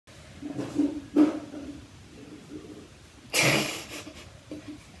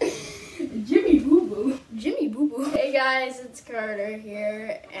Jimmy Boo Boo. Jimmy Boo Boo. Hey guys, it's Carter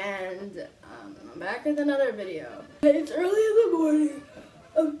here, and I'm back with another video. It's early in the morning.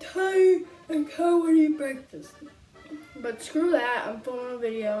 I'm tired and can't want to eat breakfast. But screw that, I'm filming a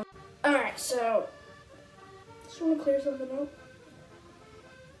video. Alright, so just want to clear something up.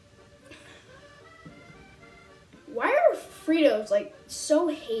 Why are Fritos like so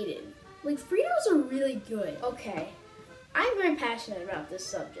hated? Like, Fritos are really good. Okay, I'm very passionate about this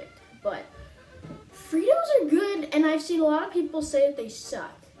subject, but Fritos are good, and I've seen a lot of people say that they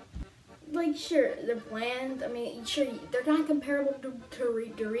suck. Like, sure, they're bland. I mean, sure, they're not comparable to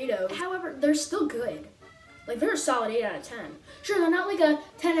Doritos. However, they're still good. Like, they're a solid 8 out of 10. Sure, they're not like a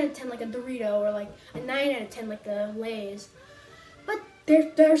 10 out of 10 like a Dorito or like a 9 out of 10 like the Lay's. But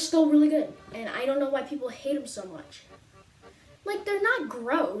they're still really good. And I don't know why people hate them so much. Like, they're not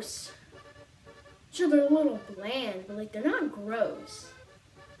gross. Sure, they're a little bland, but like, they're not gross.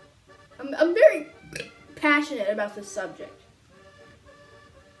 I'm very passionate about this subject.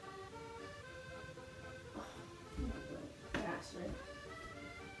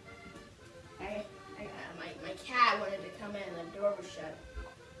 My cat wanted to come in and the door was shut.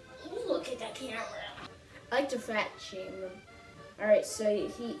 Look at that camera. I like to fat shame him. Alright, so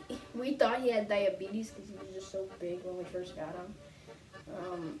we thought he had diabetes because he was just so big when we first got him.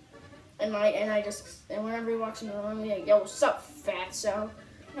 And whenever he walks in the room, we're like, yo, what's up, fatso?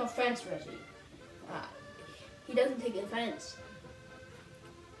 No offense, Reggie. He doesn't take offense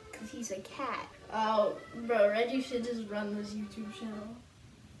because he's a cat. Oh, bro, Reggie should just run this YouTube channel.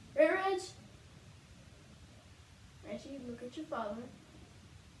 Right, Reg? Reggie, look at your father.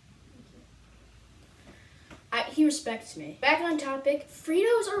 He respects me. Back on topic,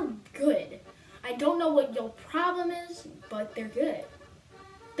 Fritos are good. I don't know what your problem is, but they're good.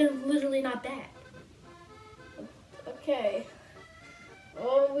 They're literally not bad. Okay.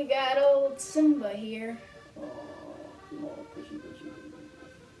 Oh, we got old Simba here. Oh,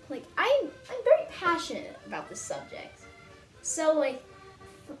 like, I'm very passionate about this subject. So, like,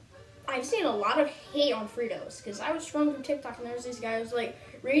 I've seen a lot of hate on Fritos because I was scrolling through TikTok and there was this guy who was like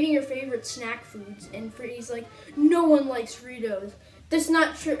rating your favorite snack foods, and he's like, no one likes Fritos. That's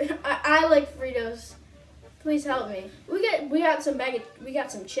not true. I like Fritos. Please help me. We got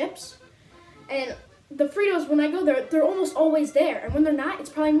some chips, and the Fritos, when I go there, they're almost always there, and when they're not, it's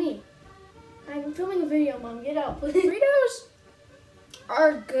probably me. I'm filming a video, Mom. Get out, please. Fritos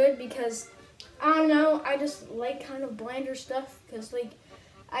are good because I don't know. I just like kind of blander stuff because like.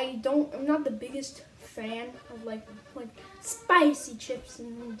 I'm not the biggest fan of like spicy chips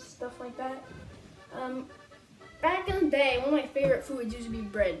and stuff like that. Back in the day, one of my favorite foods used to be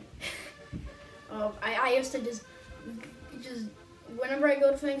bread. I used to just whenever I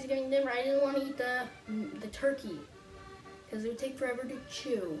go to Thanksgiving dinner, I didn't want to eat the turkey because it would take forever to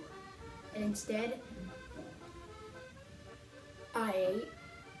chew, and instead I ate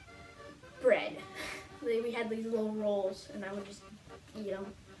bread. We had these little rolls, and I would just eat them.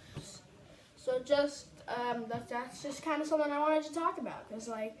 So that's just kind of something I wanted to talk about because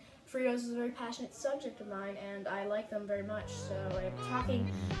like Fritos is a very passionate subject of mine and I like them very much. So I'm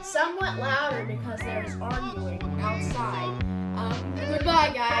talking somewhat louder because there's arguing outside.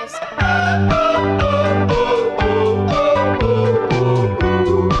 Goodbye, guys.